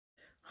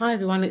Hi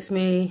everyone, it's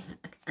me,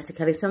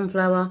 Kelly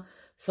Sunflower.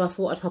 So I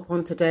thought I'd hop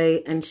on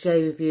today and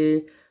share with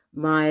you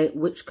my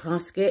witch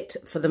casket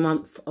for the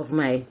month of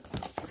May.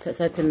 So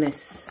let's open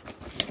this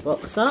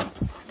box up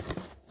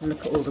and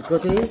look at all the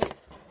goodies.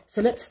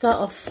 So let's start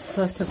off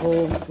first of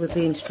all with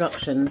the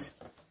instructions.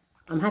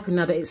 I'm happy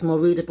now that it's more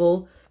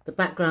readable. The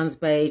background's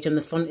beige and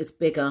the font is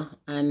bigger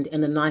and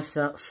in a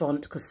nicer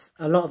font, because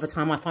a lot of the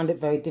time I find it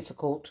very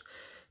difficult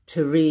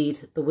to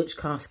read the witch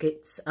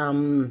casket's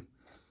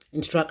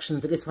instructions,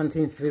 but this one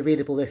seems to be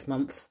readable this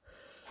month.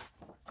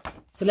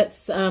 So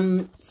let's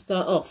start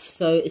off.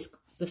 So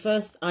the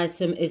first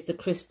item is the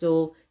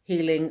crystal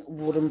healing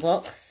wooden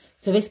box.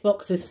 So this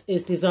box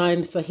is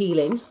designed for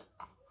healing.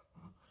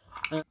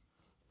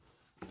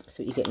 That's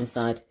what you get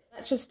inside. A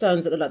batch of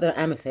stones that look like they're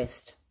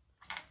amethyst,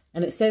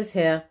 and it says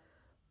here,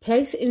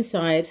 place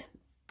inside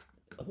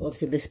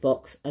obviously this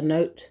box a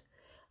note,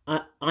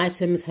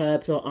 items,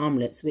 herbs or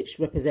armlets which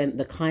represent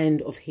the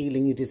kind of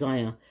healing you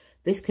desire.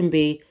 This can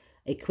be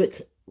a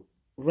quick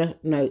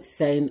note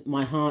saying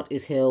my heart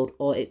is healed,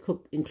 or it could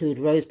include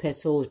rose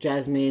petals,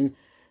 jasmine,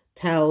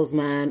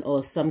 talisman,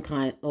 or some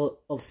kind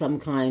of some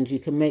kind. You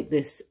can make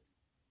this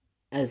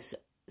as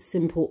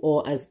simple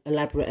or as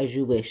elaborate as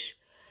you wish.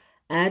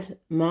 Add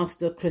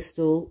master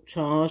crystal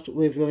charged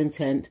with your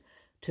intent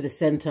to the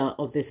center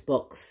of this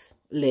box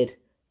lid.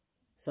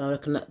 So I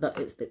reckon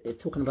that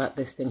it's talking about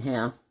this thing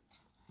here.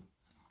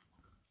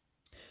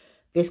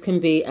 This can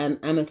be an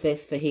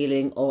amethyst for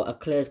healing, or a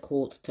clear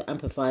quartz to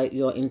amplify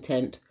your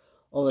intent,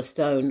 or a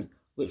stone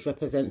which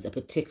represents a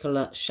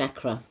particular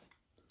chakra.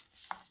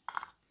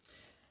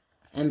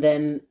 And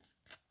then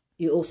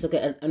you also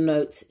get a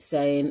note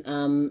saying,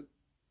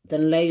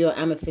 then lay your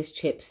amethyst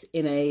chips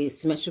in a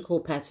symmetrical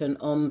pattern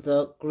on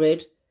the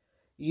grid.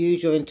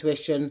 Use your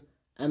intuition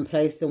and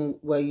place them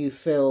where you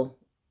feel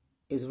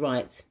is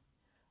right.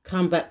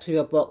 Come back to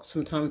your box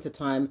from time to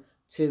time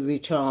to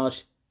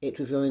recharge it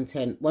with your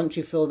intent. Once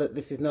you feel that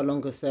this is no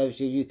longer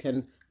serves you, you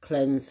can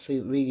cleanse for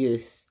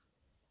reuse.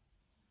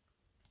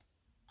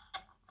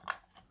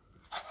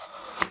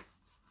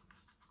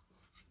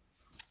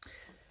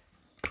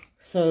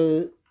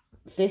 So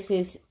this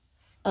is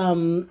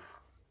the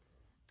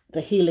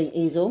healing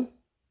easel.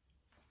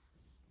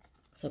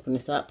 Let's open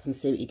this up and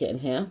see what you get in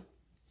here.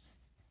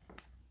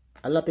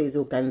 I love these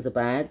organza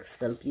bags,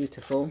 they're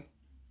beautiful.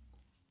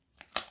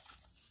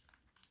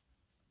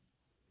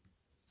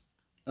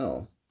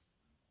 Oh,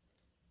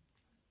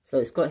 so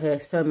it's got here,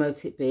 so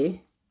mote it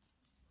be.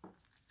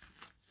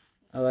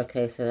 Oh,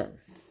 okay, so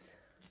that's,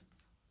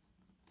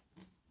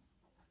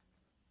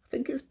 I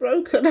think it's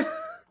broken.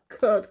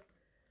 God.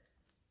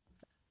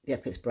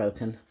 Yep, it's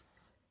broken.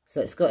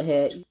 So it's got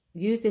here,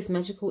 use this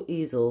magical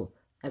easel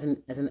as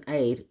an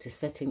aid to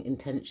setting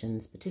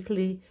intentions,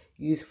 particularly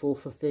useful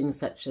for things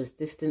such as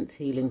distance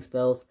healing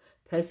spells.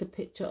 Place a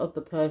picture of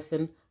the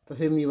person for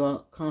whom you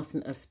are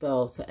casting a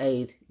spell to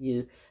aid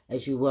you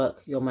as you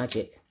work your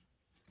magic.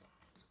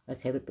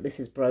 Okay, but this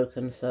is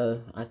broken,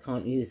 so I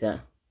can't use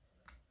that.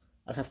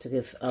 I'll have to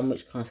give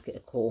Witch Casket a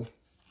call.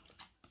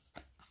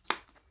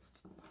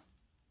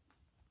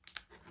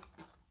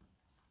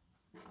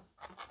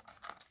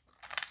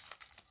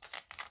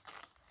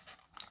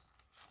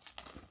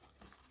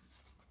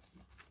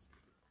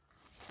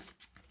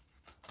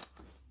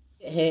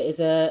 Here is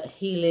a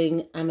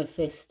healing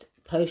amethyst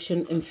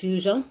potion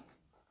infuser.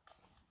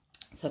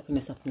 Let's open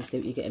this up and see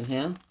what you get in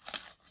here.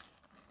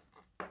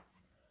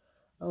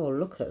 Oh,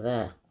 look at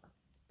that.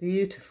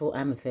 Beautiful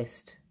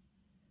amethyst.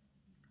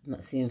 And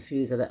that's the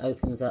infuser that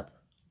opens up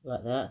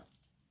like that.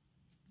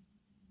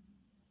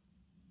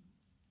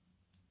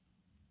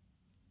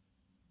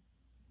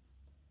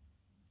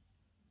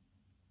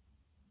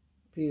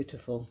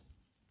 Beautiful.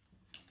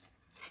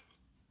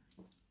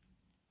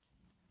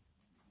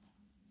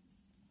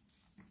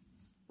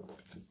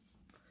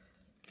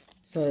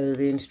 So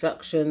the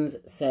instructions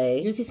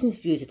say, use this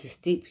infuser to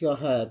steep your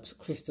herbs,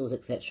 crystals,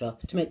 etc.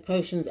 to make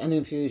potions and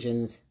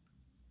infusions.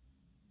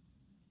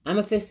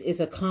 Amethyst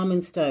is a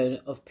calming stone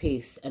of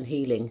peace and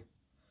healing,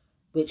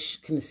 which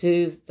can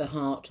soothe the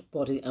heart,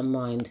 body and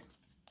mind.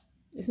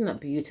 Isn't that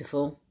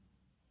beautiful?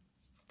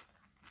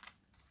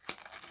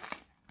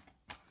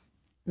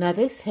 Now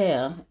this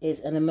here is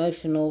an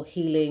emotional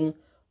healing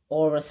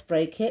aura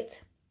spray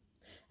kit,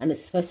 and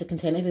it's supposed to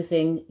contain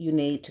everything you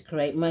need to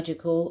create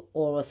magical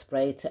aura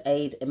spray to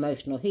aid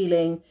emotional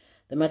healing.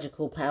 The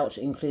magical pouch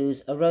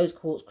includes a rose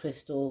quartz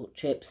crystal,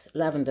 chips,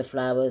 lavender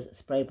flowers,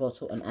 spray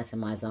bottle and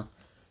atomizer.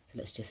 So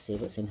let's just see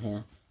what's in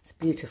here. It's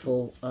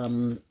beautiful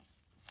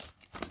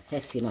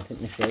hessian, I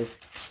think this is.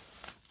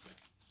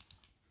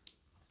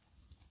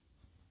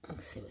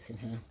 Let's see what's in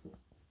here.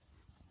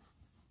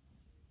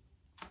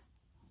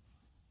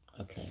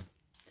 Okay,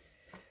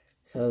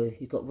 so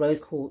you've got rose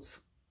quartz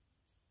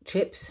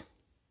chips.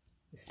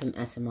 This is an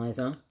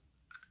atomizer.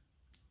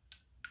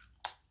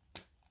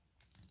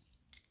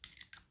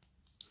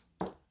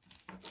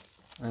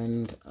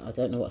 And I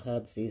don't know what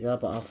herbs these are,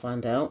 but I'll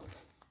find out.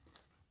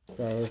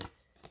 So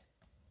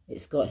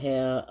it's got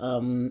here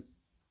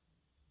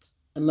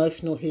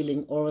emotional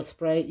healing aura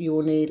spray. You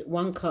will need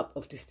 1 cup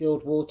of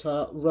distilled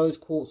water, rose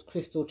quartz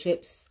crystal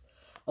chips.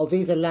 Oh,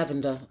 these are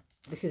lavender.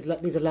 These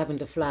are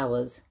lavender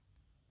flowers.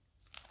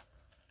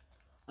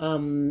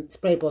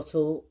 Spray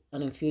bottle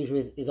and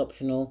infuser is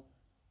optional.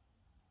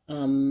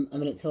 I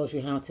mean, it tells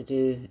you how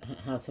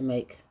to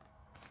make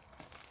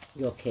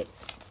your kit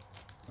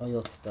or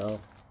your spell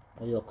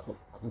or your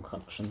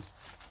concoction.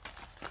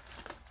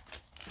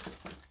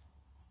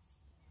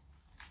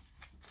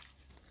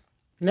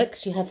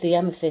 Next, you have the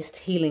amethyst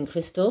healing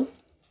crystal.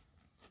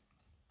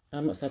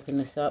 Let's open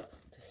this up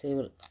to see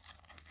what.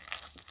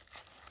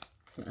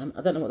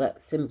 I don't know what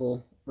that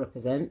symbol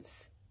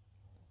represents.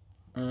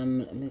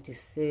 Let me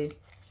just see.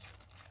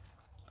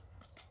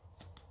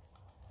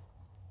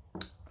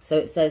 So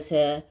it says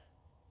here,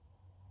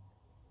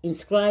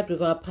 inscribed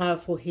with our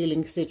powerful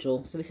healing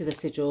sigil. So this is a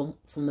sigil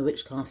from the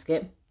witch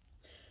casket.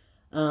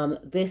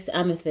 This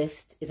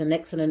amethyst is an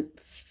excellent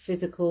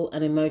physical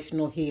and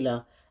emotional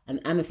healer. And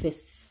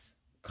amethyst's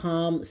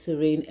calm,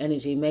 serene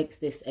energy makes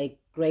this a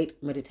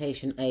great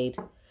meditation aid.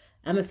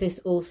 Amethyst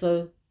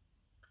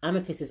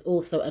is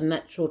also a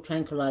natural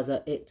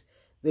tranquilizer. It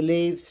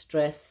relieves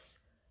stress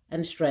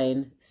and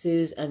strain,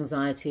 soothes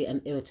anxiety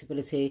and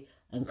irritability,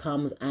 and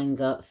calms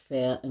anger,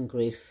 fear, and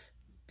grief.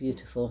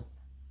 Beautiful.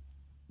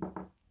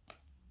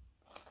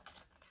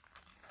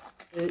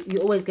 You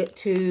always get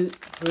 2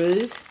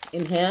 brews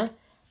in here,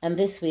 and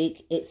this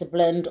week it's a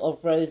blend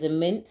of rose and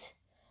mint.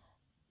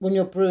 When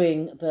you're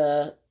brewing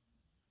the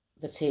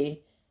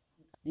tea,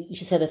 you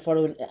should say the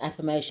following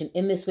affirmation: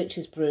 in this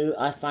witch's brew,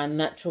 I find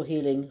natural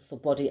healing for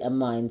body and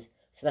mind.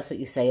 So that's what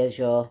you say as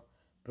you're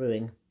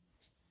brewing.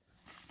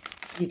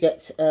 You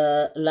get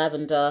a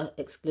lavender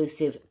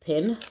exclusive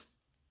pin.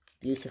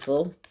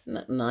 Beautiful. Isn't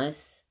that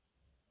nice?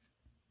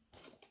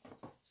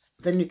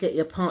 Then you get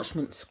your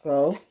parchment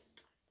scroll.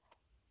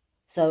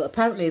 So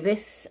apparently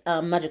this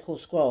magical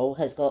scroll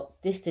has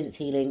got distance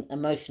healing,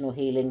 emotional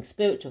healing,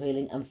 spiritual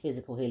healing, and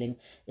physical healing.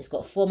 It's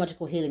got 4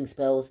 magical healing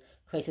spells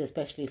created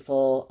especially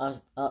for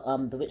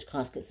the Witch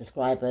Casket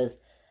subscribers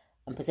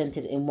and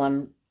presented in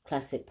 1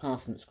 classic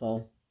parchment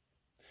scroll.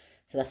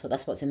 So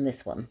that's what's in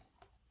this one.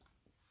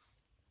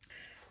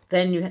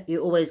 Then you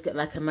always get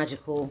like a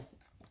magical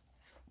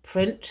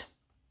print,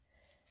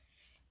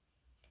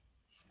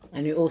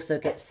 and you also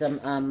get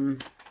some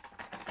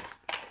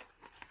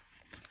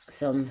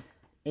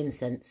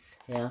incense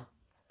here,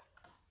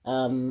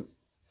 and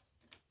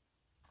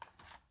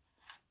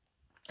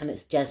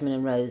it's jasmine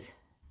and rose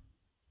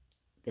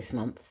this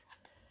month.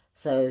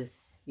 So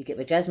you get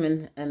the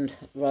jasmine and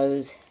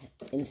rose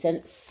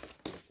incense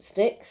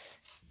sticks.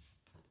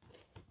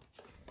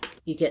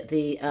 You get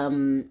the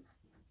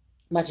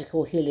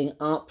magical healing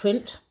art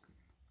print.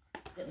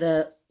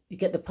 You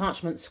get the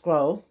parchment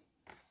scroll,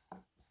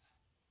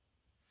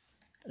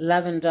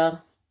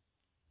 lavender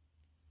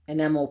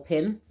enamel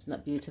pin. Isn't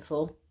that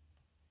beautiful?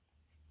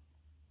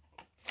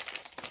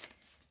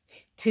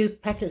 2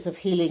 packets of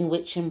healing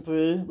witch and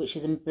brew, which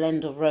is a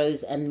blend of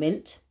rose and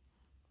mint.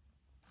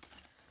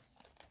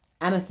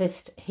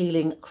 Amethyst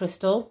healing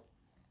crystal.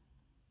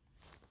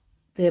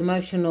 The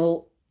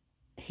emotional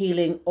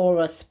healing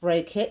aura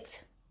spray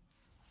kit.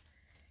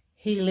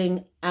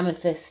 Healing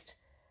amethyst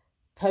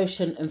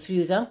potion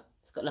infuser.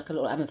 It's got like a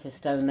little amethyst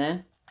stone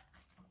there.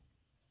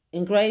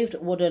 Engraved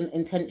wooden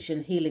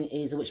intention healing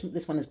easel, which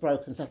this one is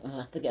broken, so I'll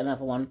have to get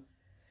another one.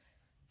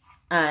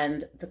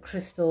 And the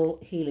crystal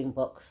healing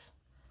box.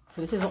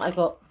 So this is what I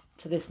got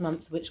for this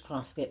month's Witch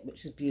Casket,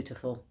 which is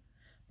beautiful.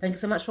 Thank you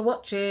so much for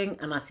watching,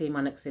 and I'll see you in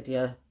my next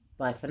video.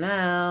 Bye for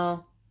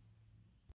now.